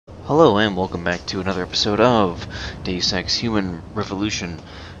Hello and welcome back to another episode of Deus Ex Human Revolution.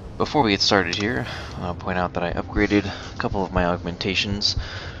 Before we get started here, I'll point out that I upgraded a couple of my augmentations.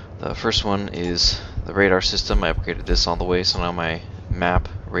 The first one is the radar system. I upgraded this all the way, so now my map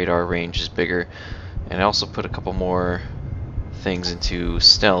radar range is bigger. And I also put a couple more things into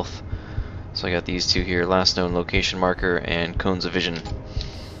stealth. So I got these two here, last known location marker and cones of vision.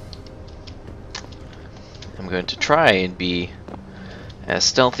 I'm going to try and be as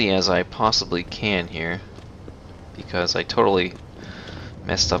stealthy as I possibly can here, because I totally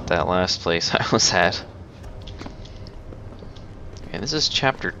messed up that last place I was at. And this is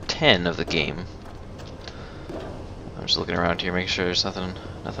chapter 10 of the game. I'm just looking around here, making sure there's nothing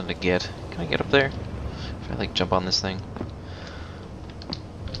to get. Can I get up there? If I like jump on this thing?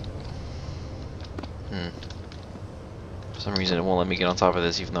 For some reason it won't let me get on top of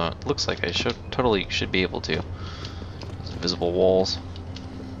this, even though it looks like I totally should be able to. Those invisible walls.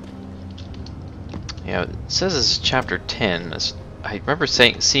 Yeah, it says this is chapter 10. I remember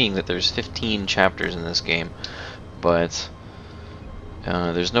seeing that there's 15 chapters in this game, but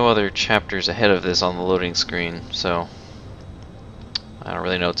there's no other chapters ahead of this on the loading screen, so I don't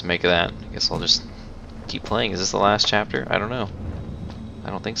really know what to make of that. I guess I'll just keep playing. Is this the last chapter? I don't know. I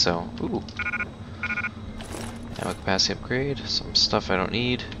don't think so. Ooh. Ammo capacity upgrade. Some stuff I don't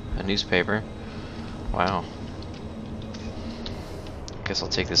need. A newspaper. Wow. Guess I'll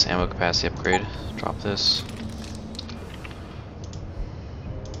take this ammo capacity upgrade. Drop this.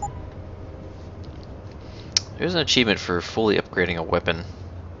 There's an achievement for fully upgrading a weapon,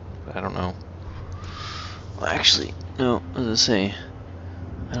 but I don't know. Well, actually, no. I was gonna say,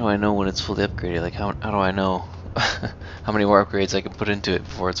 how do I know when it's fully upgraded? Like, how do I know how many more upgrades I can put into it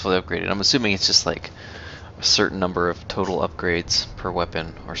before it's fully upgraded? I'm assuming it's just like a certain number of total upgrades per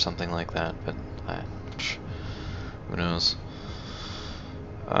weapon or something like that, but who knows?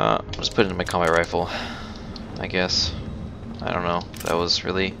 I'll just put it in my combat rifle, I guess. I don't know if that was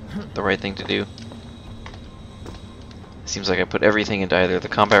really the right thing to do. Seems like I put everything into either the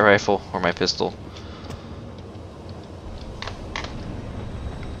combat rifle or my pistol.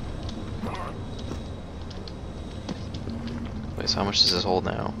 Wait, so how much does this hold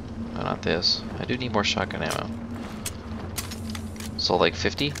now? No, not this. I do need more shotgun ammo. So like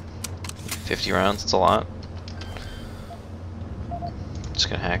 50? 50 rounds, it's a lot. Just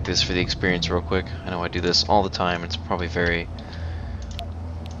gonna hack this for the experience real quick. I know I do this all the time. It's probably very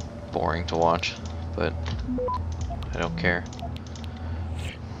boring to watch, but I don't care.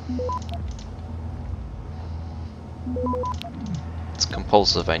 It's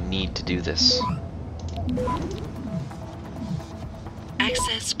compulsive. I need to do this.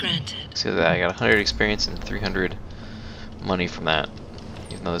 Access granted. See that? I got 100 experience and 300 money from that.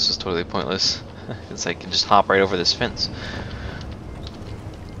 Even though this is totally pointless. It's like I can just hop right over this fence.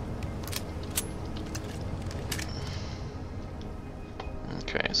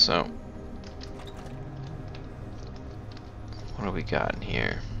 Okay, so what do we got in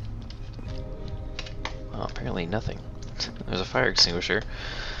here? Well, apparently nothing. There's a fire extinguisher.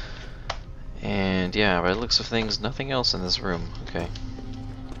 And yeah, by the looks of things, nothing else in this room. Okay.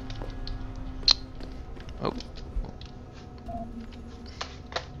 Oh.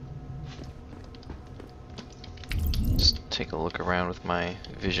 Just take a look around with my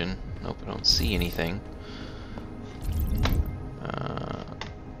vision. Nope, I don't see anything.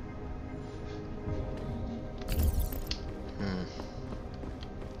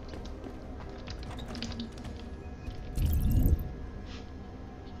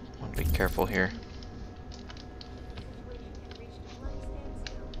 Be careful here.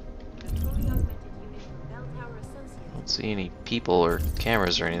 Don't see any people or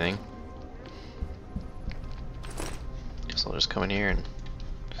cameras or anything. Guess I'll just come in here and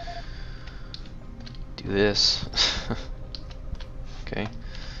do this. Okay.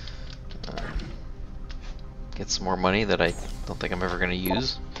 Get some more money that I don't think I'm ever going to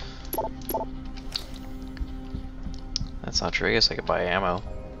use. That's not true. I guess I could buy ammo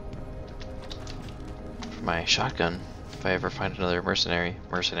for my shotgun if I ever find another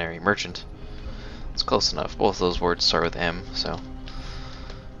merchant. It's close enough. Both those words start with M, so.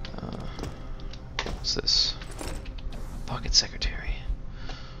 What's this? Pocket secretary.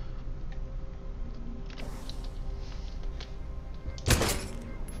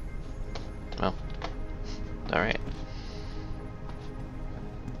 Well, alright.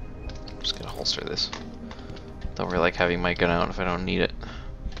 Just gonna holster this. Don't really like having my gun out if I don't need it.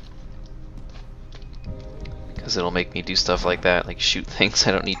 Because it'll make me do stuff like that, like shoot things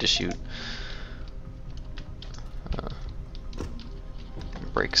I don't need to shoot.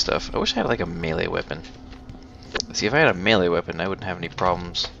 Break stuff. I wish I had like a melee weapon. See, if I had a melee weapon, I wouldn't have any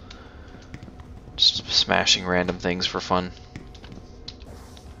problems Just smashing random things for fun.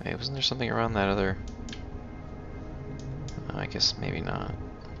 Hey, wasn't there something around that other... I guess maybe not.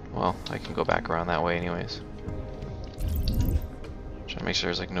 Well, I can go back around that way anyways. Trying to make sure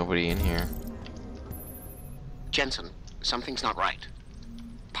there's like nobody in here. Jensen, something's not right.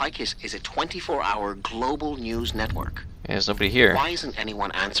 Pike is a 24-hour global news network. Yeah, there's nobody here. Why isn't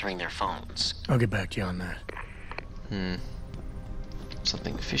anyone answering their phones? I'll get back to you on that.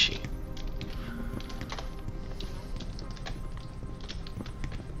 Something fishy.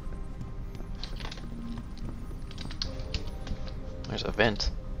 There's a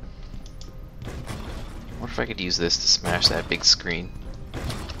vent. I wonder if I could use this to smash that big screen.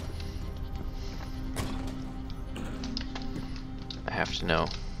 I have to know.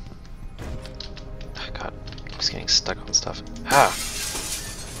 Oh, God, I keep getting stuck on stuff. Ha!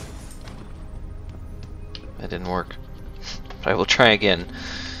 That didn't work. But I will try again.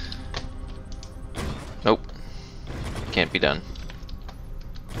 Nope. Can't be done.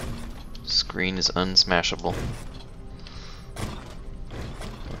 Screen is unsmashable.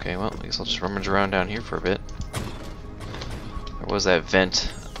 Okay, well, I guess I'll just rummage around down here for a bit. There was that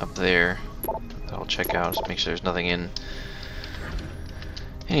vent up there that I'll check out, just make sure there's nothing in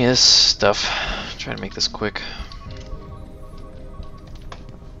any of this stuff. Try to make this quick.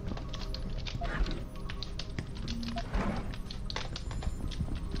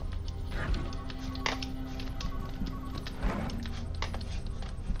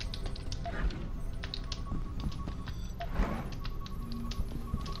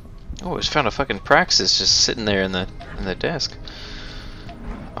 Oh, I just found a fucking Praxis just sitting there in the desk.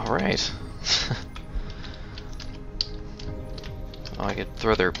 All right. Oh, I could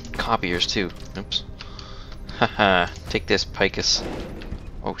throw their copiers too. Oops. Haha. Take this, Picus.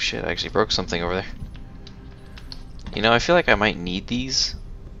 Oh shit! I actually broke something over there. You know, I feel like I might need these.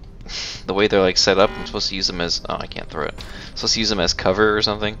 The way they're like set up, I'm supposed to use them as. Oh, I can't throw it. I'm supposed to use them as cover or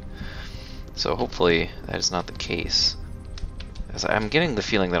something. So hopefully that is not the case. I'm getting the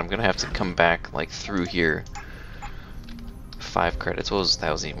feeling that I'm gonna have to come back like through here. 5 credits. That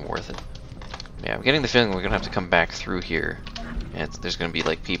was even worth it. Yeah, I'm getting the feeling we're gonna have to come back through here, and there's gonna be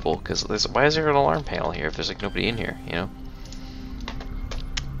like people. Because why is there an alarm panel here if there's like nobody in here? You know.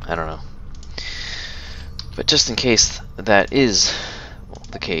 I don't know. But just in case that is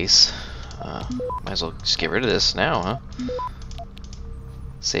the case, might as well just get rid of this now, huh?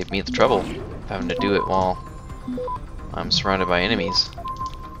 Save me the trouble of having to do it while I'm surrounded by enemies.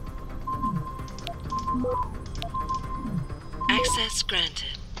 Access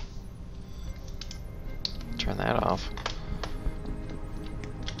granted. Turn that off.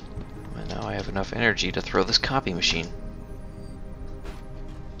 And now I have enough energy to throw this copy machine.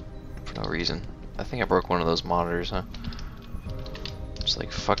 For no reason. I think I broke one of those monitors, huh? Just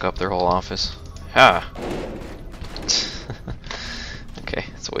like fuck up their whole office. Ha! Okay,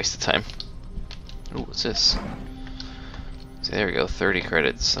 it's a waste of time. Ooh, what's this? See, there we go, 30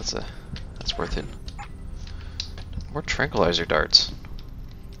 credits. That's worth it. More tranquilizer darts.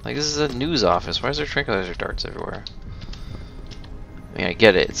 Like, this is a news office. Why is there tranquilizer darts everywhere? I mean, I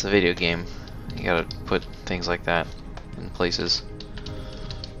get it. It's a video game. You gotta put things like that in places.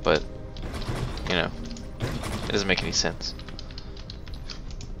 But, you know, it doesn't make any sense.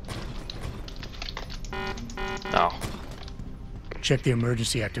 Oh. Check the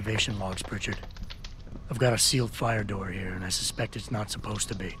emergency activation logs, Pritchard. I've got a sealed fire door here, and I suspect it's not supposed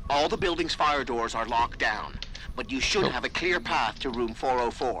to be. All the building's fire doors are locked down, but you should have a clear path to room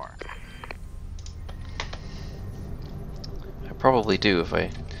 404. I probably do if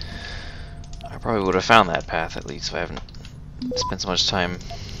I probably would have found that path at least if I haven't spent so much time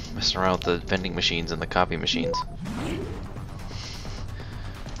messing around with the vending machines and the copy machines.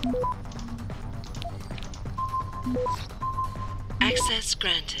 Access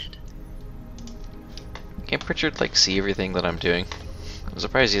granted. Can't Pritchard like see everything that I'm doing? I'm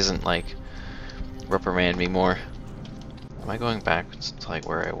surprised he doesn't like reprimand me more. Am I going back to like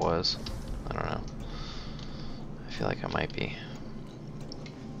where I was? I don't know. I feel like I might be.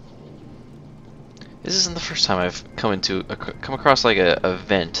 This isn't the first time I've come across like a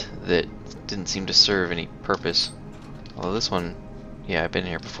vent that didn't seem to serve any purpose. Although this one, yeah, I've been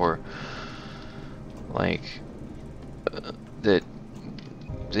here before. Like that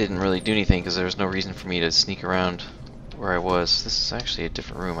didn't really do anything because there was no reason for me to sneak around where I was. This is actually a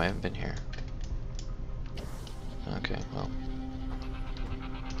different room. I haven't been here. Okay, well.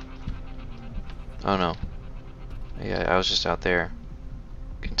 Oh no. Yeah, I was just out there.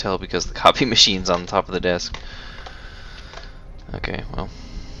 You can tell because the copy machine's on top of the desk. Okay, well.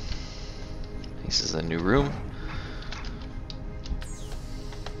 This is a new room.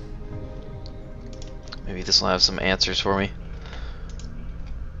 Maybe this will have some answers for me.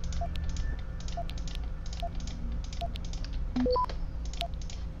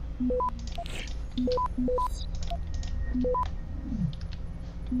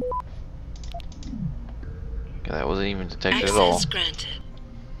 Okay, that wasn't even detected at all. Access granted.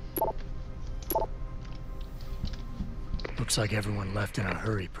 Looks like everyone left in a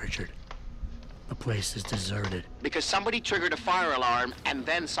hurry, Pritchard. The place is deserted. Because somebody triggered a fire alarm and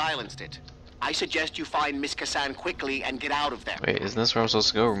then silenced it. I suggest you find Miss Cassan quickly and get out of there. Wait, isn't this where I'm supposed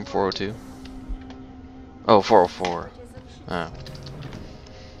to go? Room 402? Oh, 404. Oh. I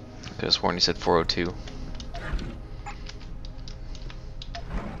could have sworn you said 402.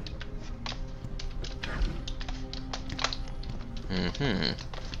 Mm-hmm.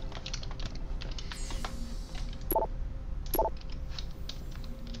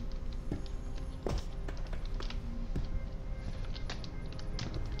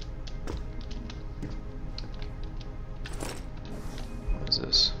 What is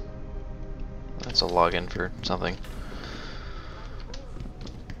this? That's a login for something.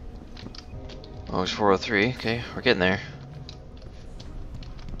 Oh, it's 403. Okay, we're getting there.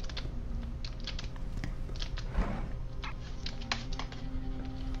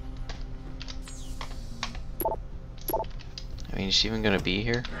 I mean, is she even gonna be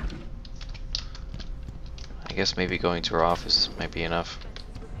here? I guess maybe going to her office might be enough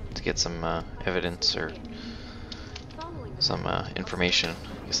to get some evidence or some information.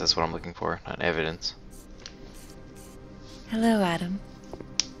 I guess that's what I'm looking for, not evidence. Hello, Adam.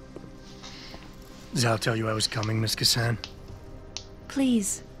 Zal tell you I was coming, Miss Cassan?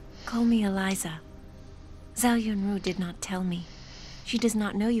 Please, call me Eliza. Zhao Yunru did not tell me. She does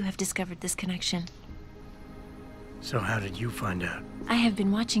not know you have discovered this connection. So how did you find out? I have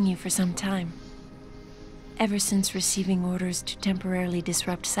been watching you for some time. Ever since receiving orders to temporarily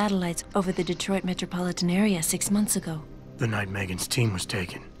disrupt satellites over the Detroit metropolitan area 6 months ago. The night Megan's team was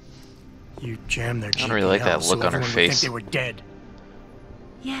taken. You jammed their I don't really like that GPL look so on her everyone would face. think they were dead.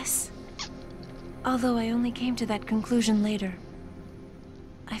 Yes. Although I only came to that conclusion later.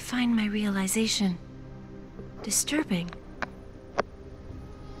 I find my realization disturbing.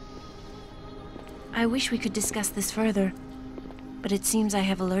 I wish we could discuss this further, but it seems I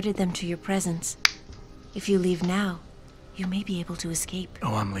have alerted them to your presence. If you leave now, you may be able to escape.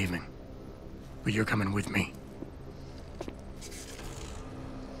 Oh, I'm leaving. But you're coming with me.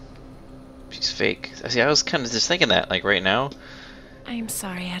 She's fake. See, I was kind of just thinking that, like, right now. I am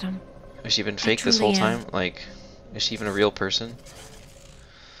sorry, Adam. Has she been fake this whole truly am. time? Like, is she even a real person?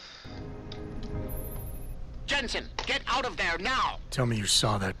 Jensen, get out of there now! Tell me you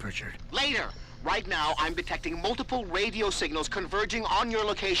saw that, Pritchard. Later! Right now, I'm detecting multiple radio signals converging on your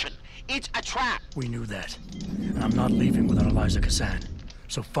location. It's a trap! We knew that. And I'm not leaving without Eliza Cassan.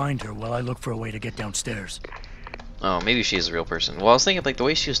 So find her while I look for a way to get downstairs. Oh, maybe she is a real person. Well, I was thinking, like, the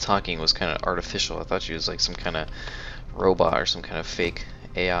way she was talking was kind of artificial. I thought she was, like, some kind of robot or some kind of fake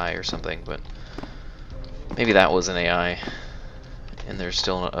AI or something, but maybe that was an AI, and there's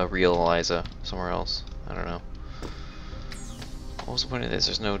still a real Eliza somewhere else. I don't know. What was the point of this?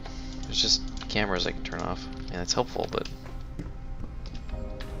 There's just cameras I can turn off. Yeah, that's helpful, but...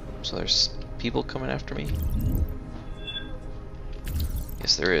 So there's people coming after me?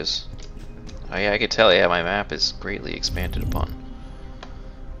 Yes, there is. Oh yeah, I could tell, yeah, my map is greatly expanded upon.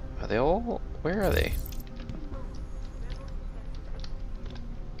 Are they all... Where are they?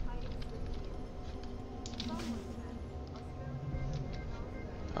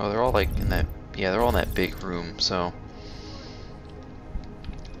 Oh, they're all like in that... Yeah, they're all in that big room, so...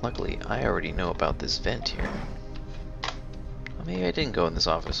 Luckily, I already know about this vent here. Well, maybe I didn't go in this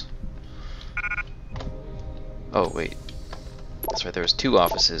office. Oh, wait. That's right, there was 2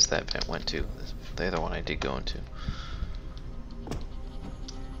 offices that vent went to. The other one I did go into.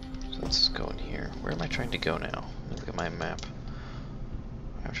 So let's go in here. Where am I trying to go now? Let me look at my map.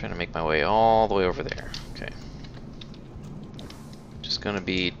 I'm trying to make my way all the way over there. Okay. Just gonna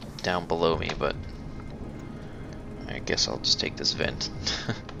be down below me, but I guess I'll just take this vent.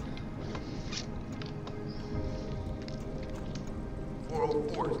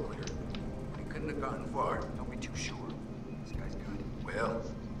 404 is clear. He couldn't have gotten far. Don't be too sure. This guy's good. Well,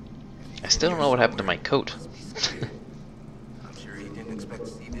 I still don't know what happened to my coat. I'm sure he didn't expect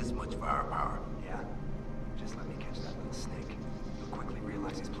to see this much firepower. Yeah. Just let me catch that little snake. He'll quickly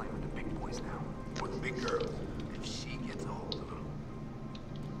realize he's playing with the big boys now. Or the big girl, if she gets a hold of him.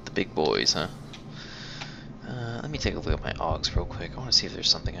 The big boys, huh? Let me take a look at my AUGs real quick. I want to see if there's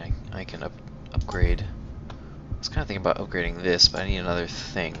something I can upgrade. I was kind of thinking about upgrading this, but I need another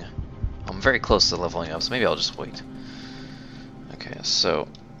thing. I'm very close to leveling up, so maybe I'll just wait. Okay, so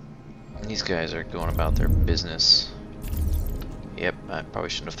These guys are going about their business. Yep, I probably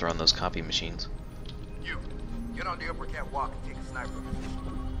shouldn't have thrown those copy machines. You, get on the upper catwalk and take a sniper position.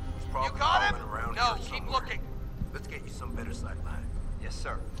 He's probably You got him? crawling around No, here keep somewhere. looking. Let's get you some better sightline. Yes,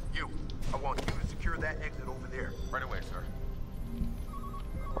 sir. You, I want you to secure that exit over there. Right away, sir.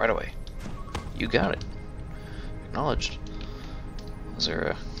 Right away. You got it. Acknowledged. Those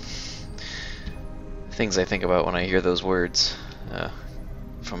are things I think about when I hear those words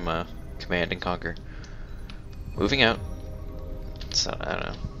from Command and Conquer. Moving out. So, I don't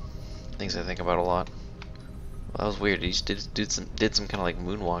know. Things I think about a lot. Well, that was weird. He just did some kind of like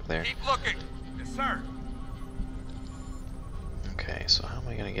moonwalk there. Keep looking. Yes, sir. Okay, so how am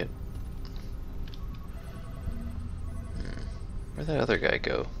I gonna get? Where'd that other guy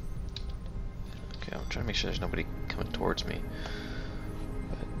go? Okay, I'm trying to make sure there's nobody coming towards me.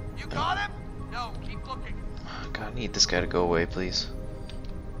 You got him? No, keep looking. God, I need this guy to go away, please.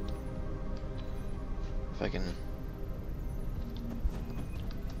 If I can...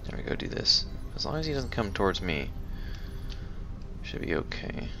 There we go, do this. As long as he doesn't come towards me, should be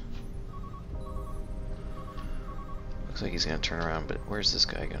okay. Looks like he's gonna turn around, but where's this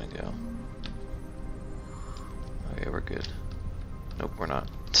guy gonna go? Okay, we're good. Nope, we're not.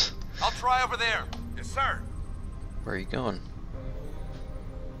 I'll try over there. Yes, sir. Where are you going?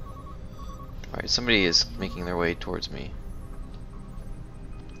 Alright, somebody is making their way towards me.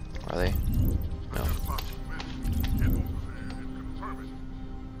 Are they? No.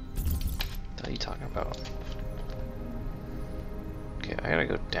 What are you talking about? Okay, I gotta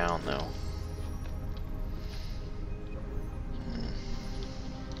go down though.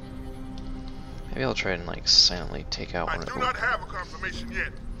 Maybe I'll try and like silently take out one of them. I do not have a confirmation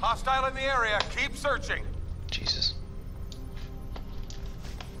yet. Hostile in the area. Keep searching. Jesus.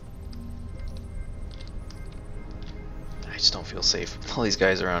 I just don't feel safe. All these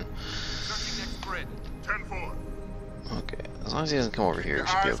guys around. Searching next grid. 10-4. Okay, as long as he doesn't come over here, it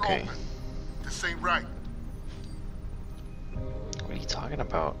should be okay. Open. This ain't right. What are you talking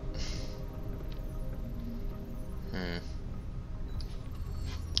about? I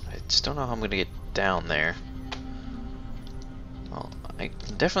just don't know how I'm gonna get down there. Well, I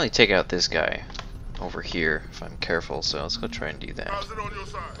can definitely take out this guy over here if I'm careful, so let's go try and do that. How's it on your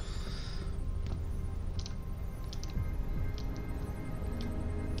side?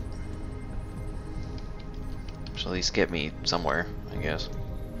 So at least get me somewhere, I guess.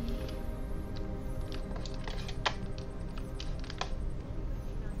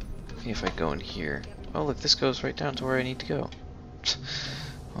 If I go in here. Oh look, this goes right down to where I need to go.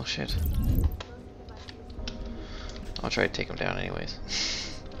 Oh shit. I'll try to take him down anyways.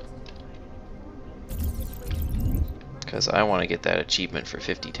 Because I want to get that achievement for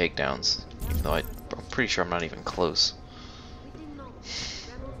 50 takedowns. Even though I'm pretty sure I'm not even close.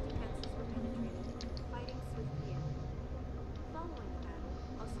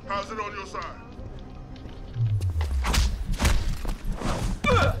 How's it on your side?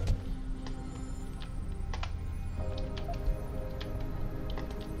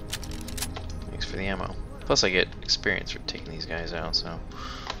 Thanks for the ammo. Plus I get experience for taking these guys out, so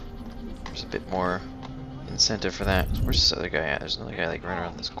there's a bit more incentive for that. Where's this other guy at? There's another guy like running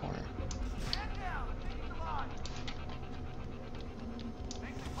around this corner.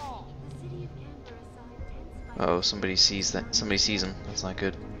 Oh, somebody sees that. Somebody sees him. That's not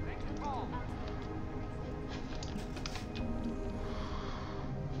good.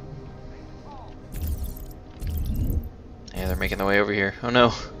 Yeah, they're making their way over here. Oh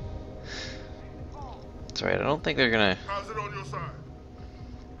no. That's right. I don't think they're gonna. How's it on your side?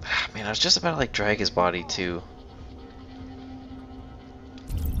 Man, I was just about to like drag his body too.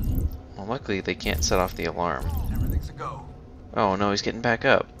 Well, luckily they can't set off the alarm. Everything's a go. Oh no, he's getting back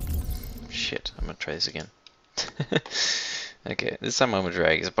up. Shit, I'm gonna try this again. Okay, this time I'm gonna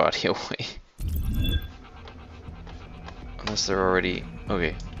drag his body away. Unless they're already...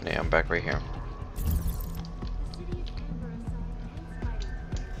 Okay, yeah, I'm back right here.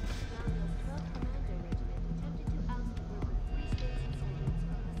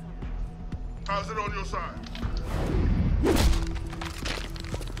 How's it on your side?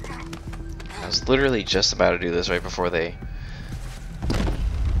 I was literally just about to do this right before they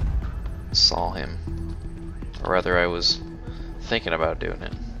saw him. Or rather, I was thinking about doing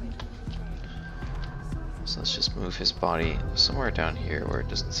it. So let's just move his body somewhere down here where it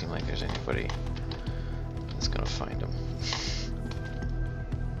doesn't seem like there's anybody that's gonna find him.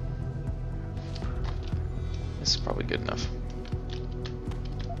 This is probably good enough.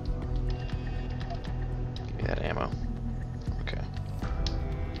 Give me that ammo. Okay.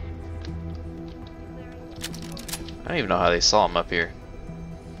 I don't even know how they saw him up here.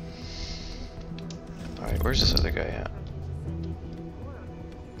 where's this other guy at?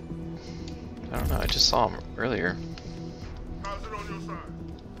 I don't know, I just saw him earlier. How's it on your side?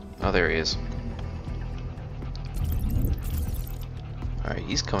 Oh, there he is. Alright,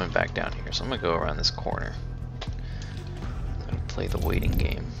 he's coming back down here, so I'm gonna go around this corner. I'm gonna play the waiting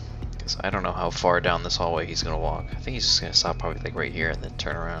game. Because I don't know how far down this hallway he's gonna walk. I think he's just gonna stop probably like right here and then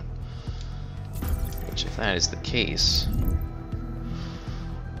turn around. Which, if that is the case,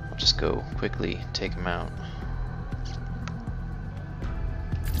 I'll just go quickly take him out.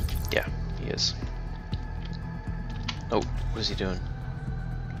 Yeah, he is. Oh, what is he doing?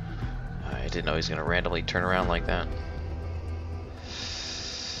 I didn't know he was gonna randomly turn around like that.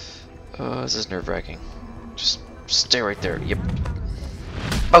 Oh, this is nerve-wracking. Just stay right there. Yep.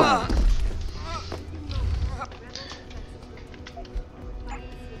 Boom!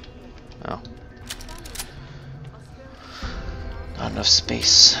 Oh. Not enough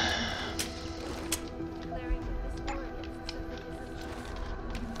space.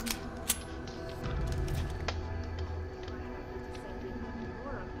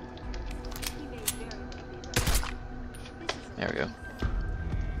 There we go.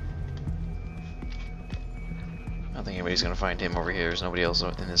 I don't think anybody's gonna find him over here. There's nobody else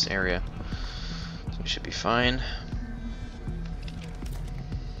in this area, so we should be fine.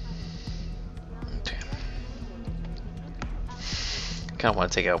 Okay. Kind of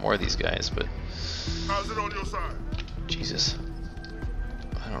want to take out more of these guys, but How's it on your side? Jesus,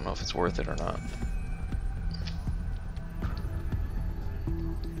 I don't know if it's worth it or not.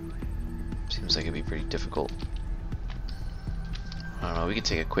 Seems like it'd be pretty difficult. I don't know. We could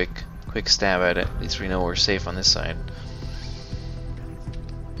take a quick stab at it. At least we know we're safe on this side.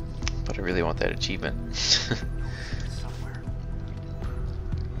 But I really want that achievement.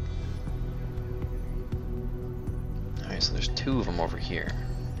 Alright, so there's two of them over here.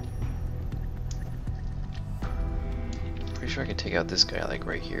 Pretty sure I can take out this guy like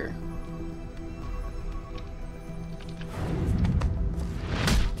right here.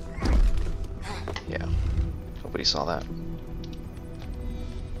 Yeah. Nobody saw that.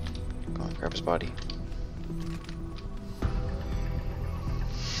 Go on, grab his body.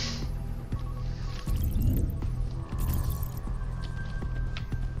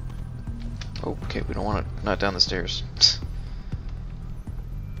 Oh, okay, we don't want to, not down the stairs.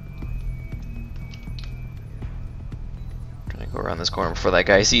 Trying to go around this corner before that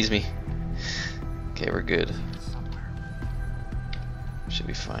guy sees me. Okay, we're good. Should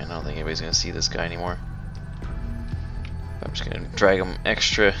be fine. I don't think anybody's gonna see this guy anymore. I'm just gonna drag him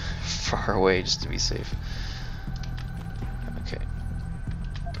extra far away just to be safe. Okay.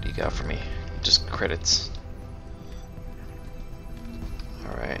 What do you got for me? Just credits.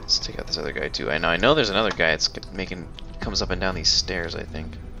 Alright, let's take out this other guy too. I know there's another guy that's comes up and down these stairs, I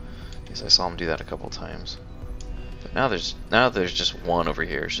think. Because I saw him do that a couple times. But now there's just one over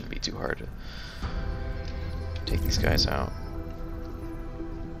here. It shouldn't be too hard to take these guys out.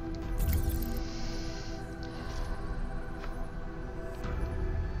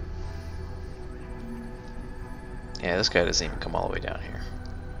 Yeah, this guy doesn't even come all the way down here.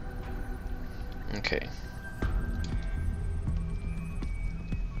 Okay.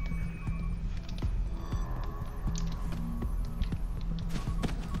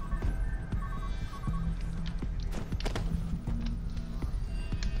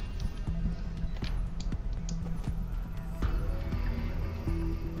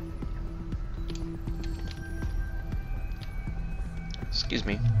 Excuse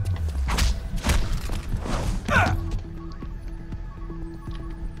me.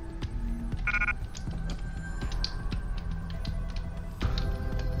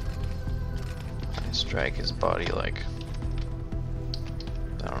 Let's drag his body like,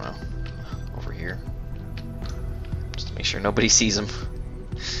 I don't know, over here. Just to make sure nobody sees him.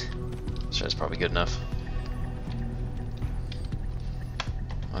 Sure, that's probably good enough.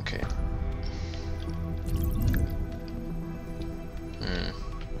 Okay.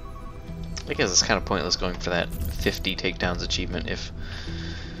 I guess it's kind of pointless going for that 50 takedowns achievement if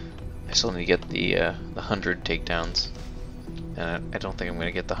I still need to get the 100 takedowns, and I don't think I'm going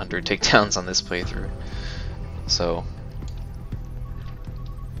to get the 100 takedowns on this playthrough. So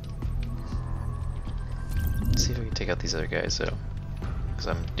let's see if I can take out these other guys though, because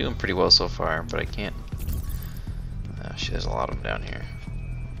I'm doing pretty well so far, but I can't. Oh shit, there's a lot of them down here.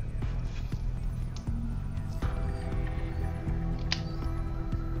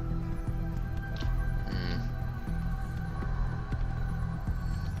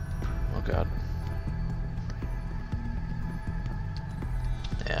 Oh god.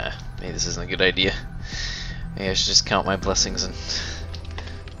 Yeah, maybe this isn't a good idea. Maybe I should just count my blessings and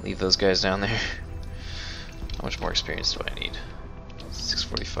leave those guys down there. How much more experience do I need?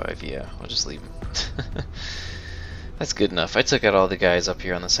 645, yeah, I'll just leave him. That's good enough. I took out all the guys up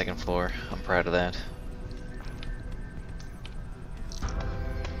here on the second floor. I'm proud of that.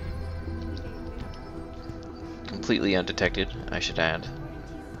 Completely undetected, I should add.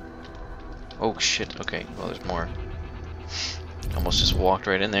 Oh shit, okay, well there's more. Almost just walked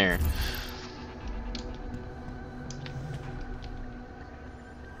right in there.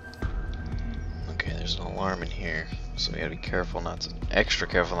 Okay, there's an alarm in here, so we gotta be careful, extra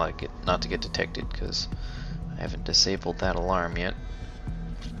careful not to get detected, because I haven't disabled that alarm yet.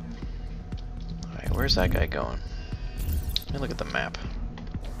 Alright, where's that guy going? Let me look at the map.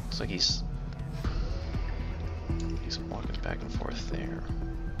 Looks like he's walking back and forth there.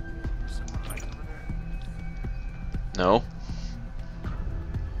 No.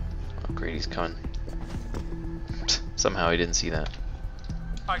 Oh great, he's coming. Somehow he didn't see that.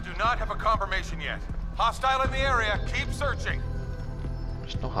 I do not have a confirmation yet. Hostile in the area. Keep searching.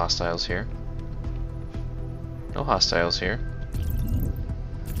 There's no hostiles here. No hostiles here.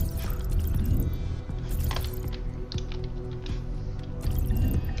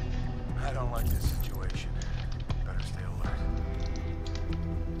 I don't like this situation. Better stay alert.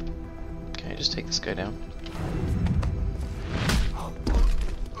 Can I just take this guy down?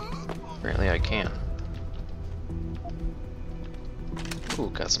 Apparently I can. Ooh,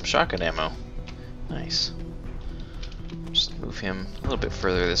 got some shotgun ammo. Nice. Just move him a little bit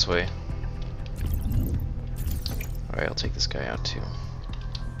further this way. Alright, I'll take this guy out too.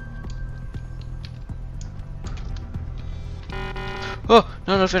 Oh!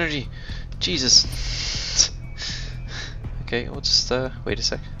 Not enough energy! Jesus! Okay, we'll just wait a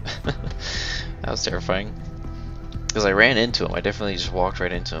sec. That was terrifying. Because I ran into him. I definitely just walked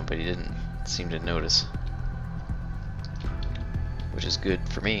right into him, but he didn't seem to notice. Which is good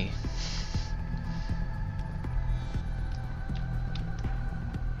for me.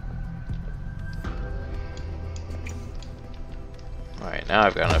 Alright, now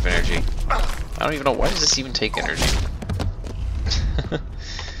I've got enough energy. I don't even know, why does this even take energy?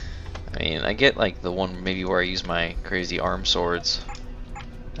 I mean, I get like the one maybe where I use my crazy arm swords.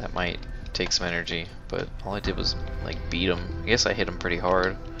 That might take some energy, but all I did was like beat him. I guess I hit him pretty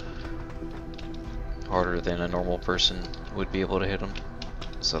hard. Harder than a normal person would be able to hit him.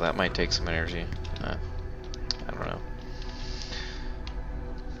 So that might take some energy. I don't know.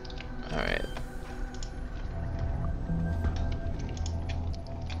 Alright.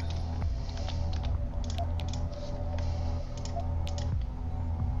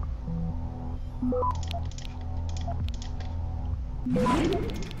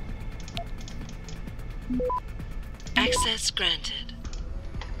 Access granted.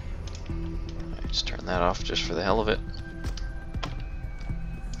 Alright, just turn that off just for the hell of it.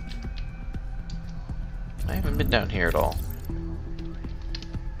 I haven't been down here at all.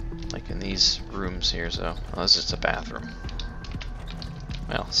 Like in these rooms here, so oh, this is just a bathroom.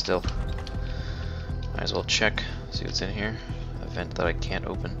 Well, still. Might as well check, see what's in here. A vent that I can't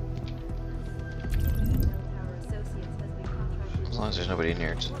open. As long as there's nobody in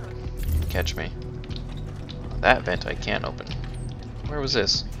here to catch me. That vent I can't open. Where was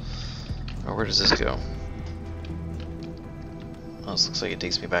this? Or where does this go? Oh, this looks like it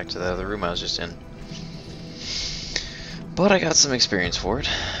takes me back to the other room I was just in. But I got some experience for it,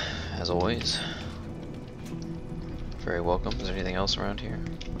 as always. Very welcome. Is there anything else around here?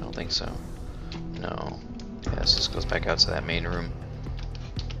 I don't think so. No. Yeah, this just goes back out to that main room.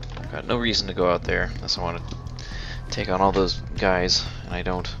 I've got no reason to go out there unless I want to take on all those guys, and I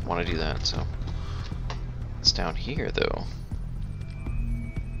don't want to do that, so. It's down here, though.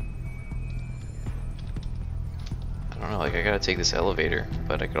 I don't know, like I gotta take this elevator,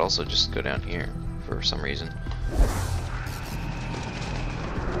 but I could also just go down here for some reason.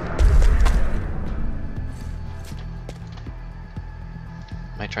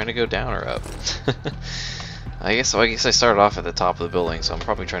 Am I trying to go down or up? I guess I started off at the top of the building, so I'm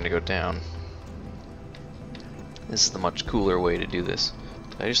probably trying to go down. This is the much cooler way to do this.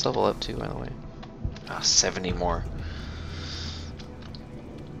 Did I just level up too, by the way? Ah, 70 more.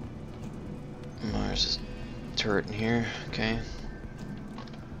 There's a turret in here, okay.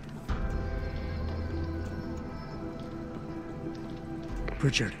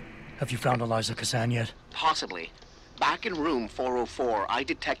 Richard, have you found Eliza Cassan yet? Possibly. Back in room 404, I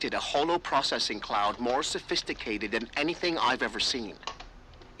detected a holo processing cloud more sophisticated than anything I've ever seen.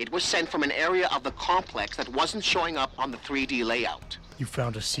 It was sent from an area of the complex that wasn't showing up on the 3D layout. You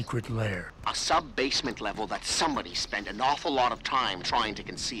found a secret lair. A sub-basement level that somebody spent an awful lot of time trying to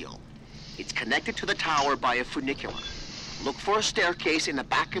conceal. It's connected to the tower by a funicular. Look for a staircase in the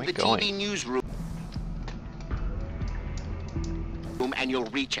back of the TV newsroom. room and you'll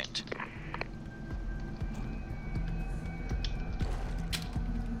reach it.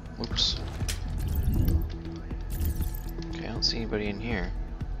 Oops. Okay, I don't see anybody in here.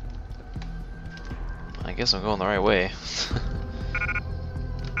 I guess I'm going the right way.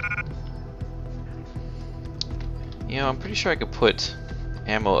 You know, I'm pretty sure I could put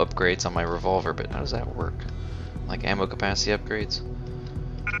ammo upgrades on my revolver, but how does that work? Like ammo capacity upgrades?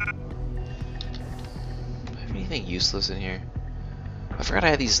 Do I have anything useless in here? I forgot I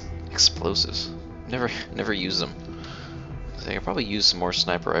had these explosives. Never use them. I could probably use some more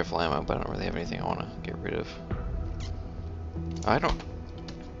sniper rifle ammo, but I don't really have anything I want to get rid of. I don't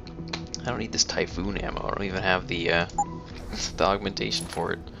need this Typhoon ammo. I don't even have the the augmentation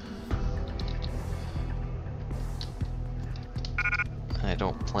for it. I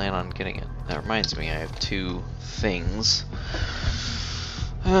don't plan on getting it. That reminds me, I have 2 things,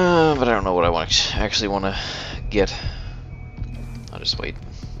 but I don't know what I actually want to get. I'll just wait.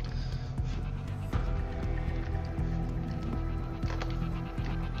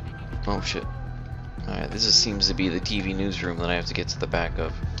 Oh shit. Alright, this seems to be the TV newsroom that I have to get to the back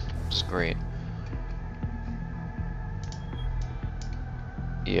of, which is great.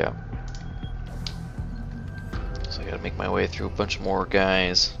 Yeah. So I gotta make my way through a bunch more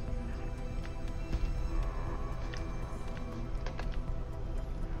guys.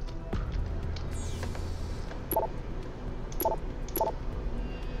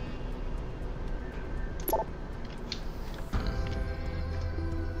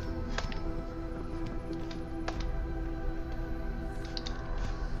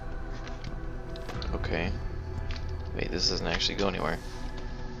 Okay. Wait, this doesn't actually go anywhere.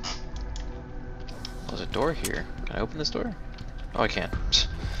 There's a door here. Can I open this door? Oh, I can.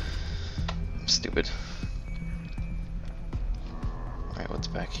 I'm stupid. Alright, what's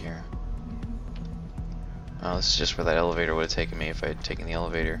back here? Oh, this is just where that elevator would have taken me if I had taken the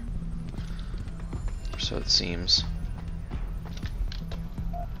elevator. Or so it seems.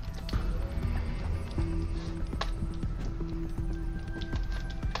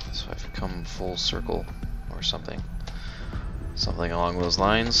 So I've come full circle or something. Something along those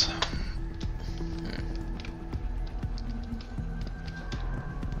lines.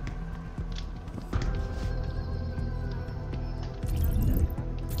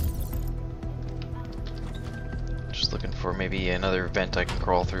 Just looking for maybe another vent I can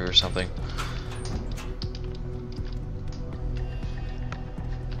crawl through or something.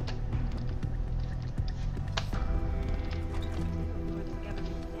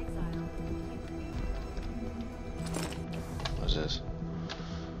 What is this?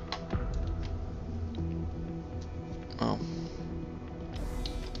 Oh.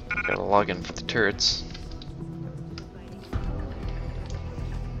 Gotta log in for the turrets.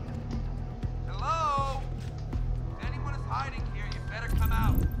 Hello? If anyone is hiding here, you better come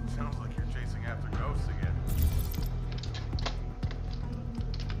out. Sounds like you're chasing after ghosts again.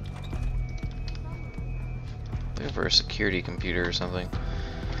 Looking for a security computer or something.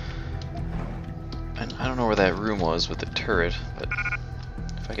 I don't know where that room was with the turret, but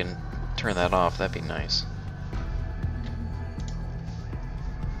if I can turn that off, that'd be nice.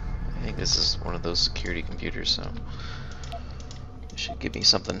 I think this is one of those security computers, so it should give me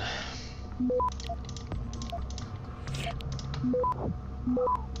something.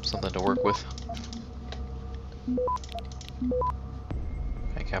 Something to work with. Can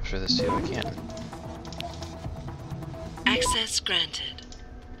I capture this too? I can. Access granted.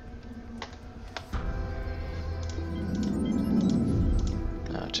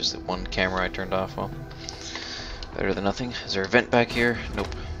 Just that one camera I turned off. Well, better than nothing. Is there a vent back here?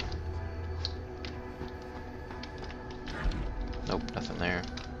 Nope. Nope, nothing there.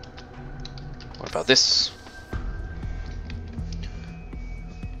 What about this?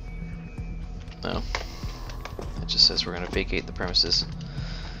 No. It just says we're going to vacate the premises.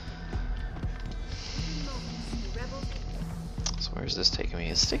 So where's this taking me?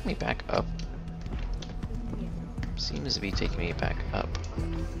 It's taking me back up. Seems to be taking me back up.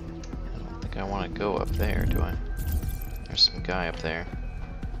 I don't think I want to go up there, do I? There's some guy up there.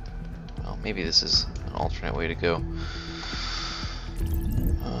 Well, maybe this is an alternate way to go.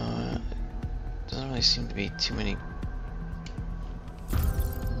 Doesn't really seem to be too many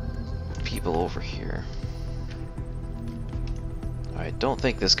people over here. I don't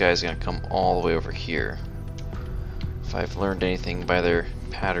think this guy's gonna come all the way over here. If I've learned anything by their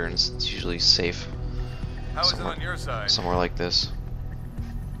patterns, it's usually safe. How is it on your side? Somewhere like this.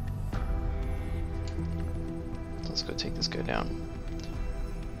 Let's go take this guy down.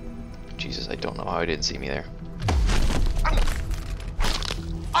 Jesus, I don't know how he didn't see me there.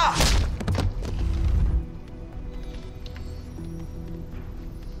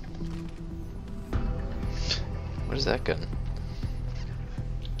 Where's that gun?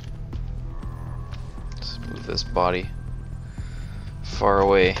 Let's move this body far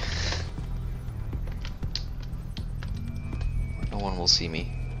away. No one will see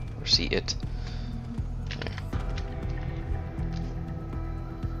me or see it. There.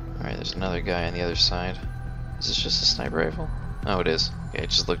 Alright, there's another guy on the other side. Is this just a sniper rifle? Oh, it is. Okay,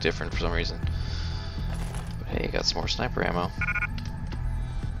 it just looked different for some reason. But hey, got some more sniper ammo.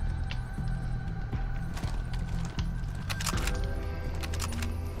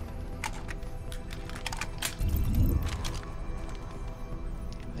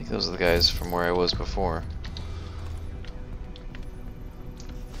 I think those are the guys from where I was before.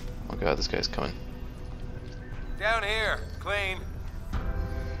 Oh god, this guy's coming. Down here, clean.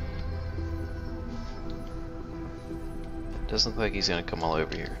 Doesn't look like he's gonna come all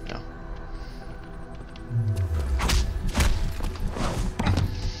over here, no.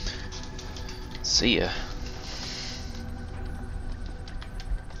 See ya.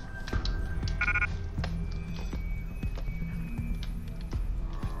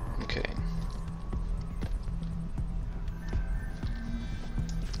 Okay.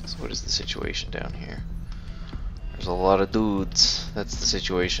 So what is the situation down here? There's a lot of dudes. That's the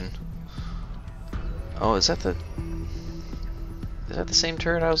situation. Oh, is that the same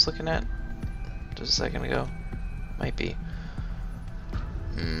turret I was looking at just a second ago? Might be.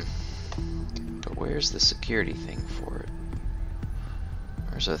 But where's the security thing for it?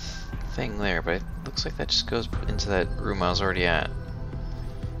 There's a thing there, but it looks like that just goes into that room I was already at.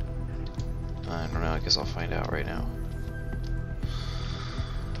 I don't know, I guess I'll find out right now.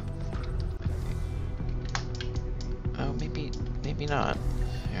 Oh, maybe not.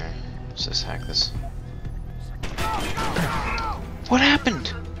 Here, let's just hack this. What happened?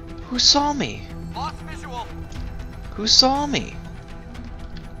 Who saw me? Lost visual. Who saw me?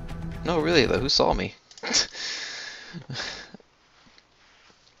 No, really though, who saw me?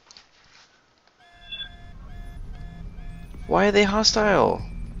 Why are they hostile?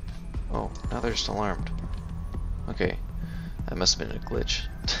 Oh, now they're just alarmed. Okay, that must have been a glitch.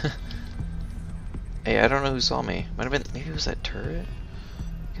 Hey, I don't know who saw me. Might have been, maybe it was that turret?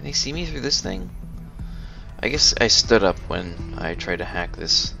 Can they see me through this thing? I guess I stood up when I tried to hack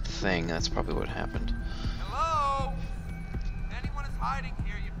this thing. That's probably what happened. Hello? If anyone is hiding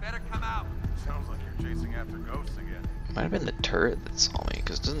here, you better come out. Sounds like you're chasing after ghosts again. Might have been the turret that saw me,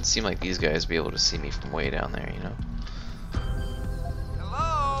 because it doesn't seem like these guys be able to see me from way down there, you know?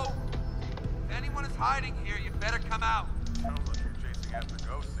 Hello? If anyone is hiding here, you better come out. Sounds like you're chasing after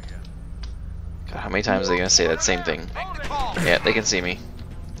ghosts again. God, how many times are they going to say that same thing? Make the call. Yeah, they can see me.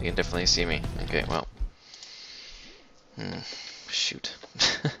 They can definitely see me. Okay, well. Shoot.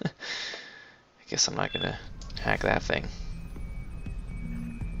 I guess I'm not gonna hack that thing.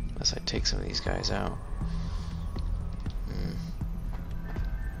 Unless I take some of these guys out.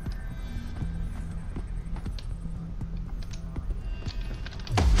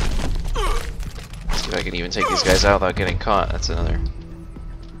 See if I can even take these guys out without getting caught. That's another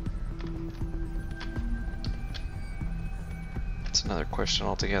question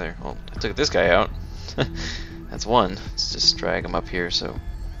altogether. Well, I took this guy out. That's one. Let's just drag him up here, so...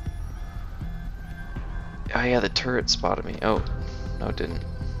 Oh yeah, the turret spotted me. Oh, no it didn't.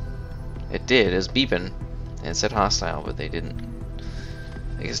 It did, it was beeping. And it said hostile, but they didn't...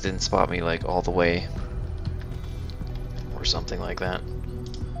 I guess didn't spot me like all the way. Or something like that.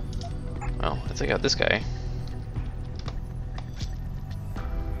 Well, I think I got this guy.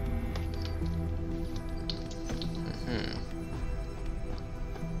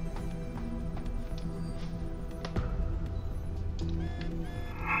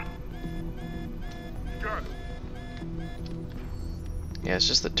 Yeah, it's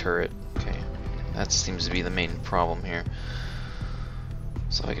just the turret. Okay, that seems to be the main problem here.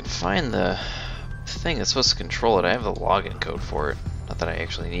 So I can find the thing that's supposed to control it. I have the login code for it. Not that I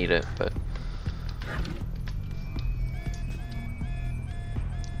actually need it, but...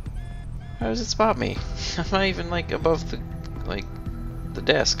 How does it spot me? I'm not even like above the the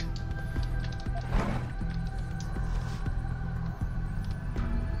desk.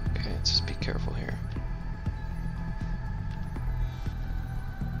 Okay, let's just be careful here.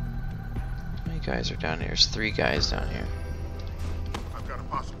 How many guys are down here? There's 3 guys down here. I've got a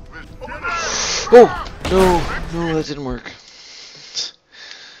possible vision. Oh! No, that didn't work.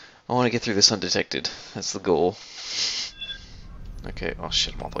 I want to get through this undetected. That's the goal. Okay, oh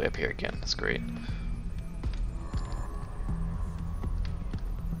shit, I'm all the way up here again. That's great.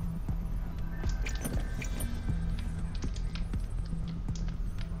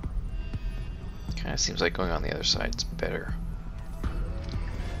 Kinda seems like going on the other side is better.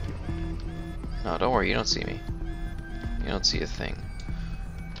 No, don't worry, you don't see me. You don't see a thing.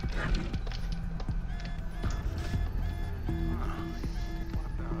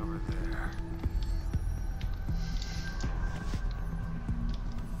 Over there.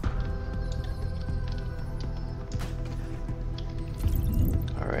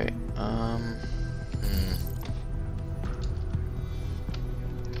 Alright,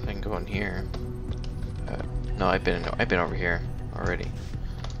 If I can go in here. No, I've been over here already.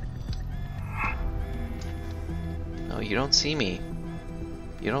 No, you don't see me.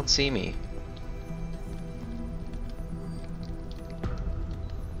 You don't see me.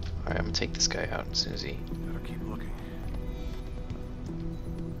 Alright, I'm gonna take this guy out as soon as he... Better keep looking.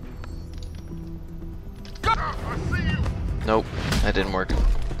 I see you! Nope, that didn't work.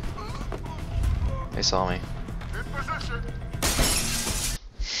 They saw me. In position!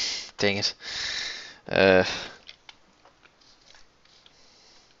 Dang it. Yeah,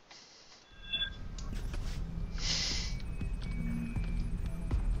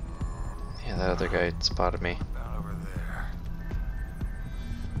 that other guy spotted me. Down over there.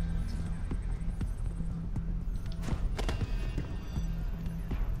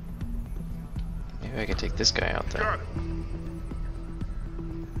 Maybe I can take this guy out then. Got it.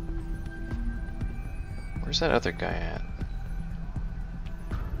 Where's that other guy at?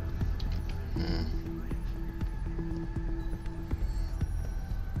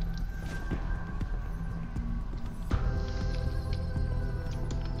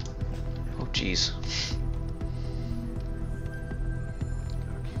 Oh jeez.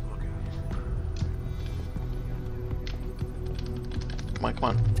 Better keep looking. Come on, come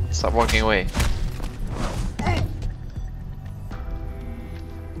on. Stop walking away.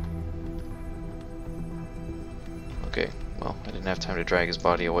 Okay, well, I didn't have time to drag his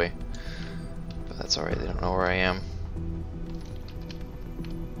body away. But that's alright, they don't know where I am.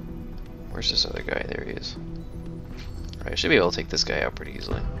 Where's this other guy? There he is. Alright, I should be able to take this guy out pretty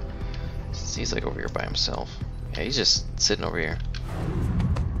easily. Since he's like over here by himself. Yeah, he's just sitting over here.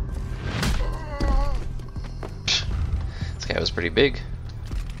 This guy was pretty big.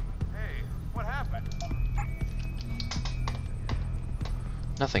 Hey, what happened?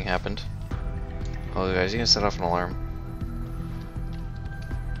 Nothing happened. Oh, guys, you gonna set off an alarm?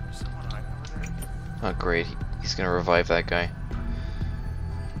 Someone hiding over there? Oh, great. He's gonna revive that guy.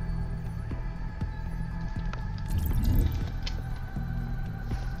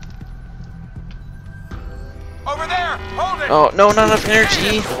 Over there! Hold it! Oh, no, not enough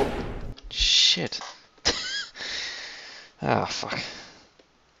energy! Shit. Ah, fuck.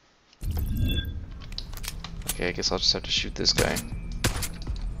 Okay, I guess I'll just have to shoot this guy.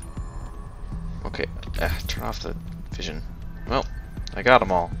 Okay, turn off the vision. Well, I got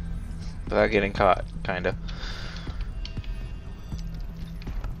them all. Without getting caught, kinda.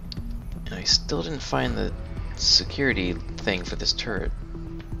 And I still didn't find the security thing for this turret.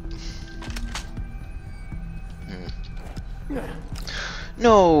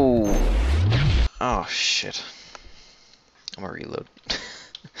 No! Oh, shit. I'm gonna reload. I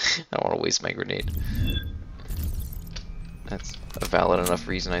don't want to waste my grenade. That's a valid enough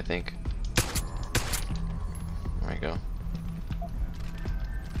reason, I think. There we go.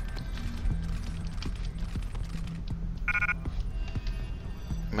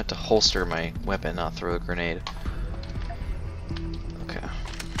 I meant to holster my weapon, not throw a grenade. Okay.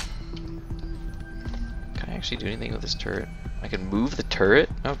 Can I actually do anything with this turret? I can move the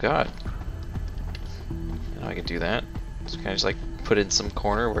turret? Oh god. I know I can do that. So can I just like put it in some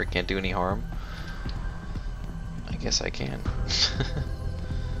corner where it can't do any harm? I guess I can.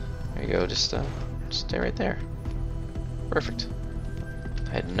 There you go, just stay right there. Perfect.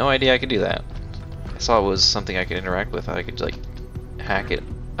 I had no idea I could do that. I saw it was something I could interact with. I could like hack it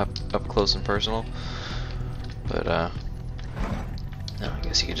up close and personal. But no, I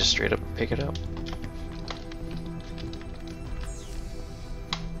guess you could just straight up pick it up.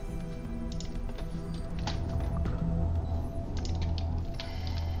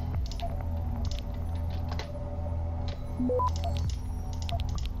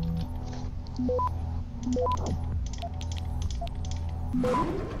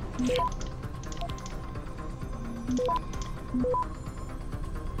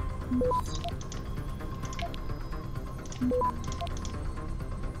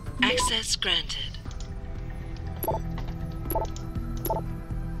 Access granted.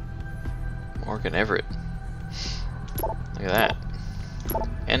 Morgan Everett. Look at that.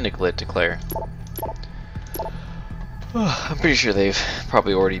 And Nicolette to Claire. I'm pretty sure they've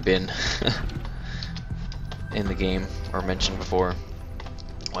probably already been in the game or mentioned before.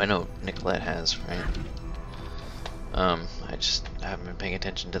 Well, I know Nicolette has, right? I just haven't been paying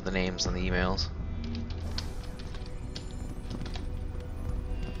attention to the names on the emails.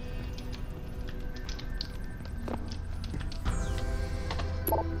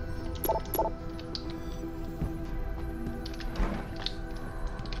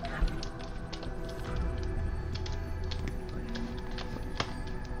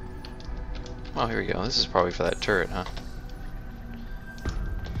 Oh, here we go. This is probably for that turret, huh?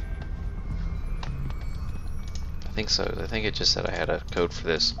 I think so. I think it just said I had a code for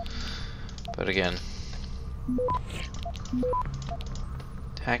this. But again,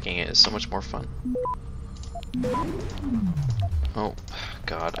 hacking it is so much more fun. Oh,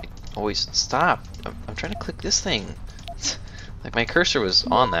 God. I always... Stop! I'm trying to click this thing. Like, my cursor was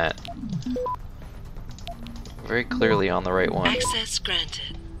on that. Very clearly on the right one. Access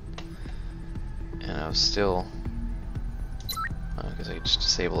granted. And I was still... I guess I could just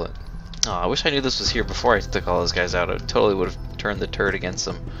disable it. Oh, I wish I knew this was here before I took all those guys out. I totally would have turned the turret against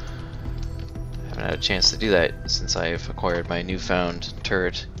them. I haven't had a chance to do that since I have acquired my newfound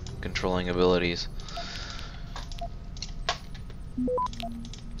turret controlling abilities.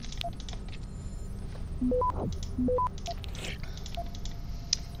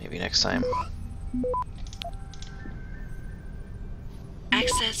 Maybe next time.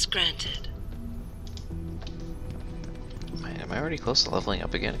 Access granted. Am I already close to leveling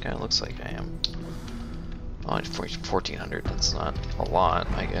up again? It kind of looks like I am. Oh, 1400. That's not a lot,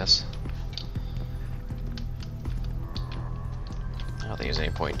 I guess. I don't think there's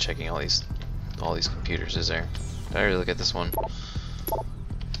any point in checking all these computers, is there? Did I really look at this one?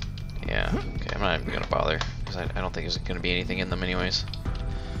 Yeah. Okay, I'm not even gonna bother because I don't think there's gonna be anything in them anyways.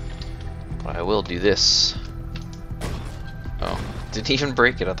 But I will do this. Oh, didn't even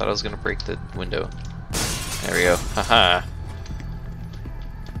break it. I thought I was gonna break the window. There we go. Haha.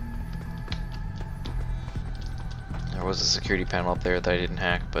 There was a security panel up there that I didn't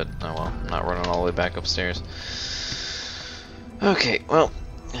hack, but oh well, I'm not running all the way back upstairs. Okay, well,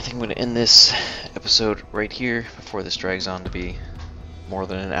 I think I'm going to end this episode right here before this drags on to be more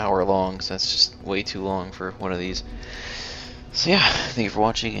than an hour long, so that's just way too long for one of these. So yeah, thank you for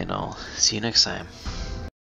watching, and I'll see you next time.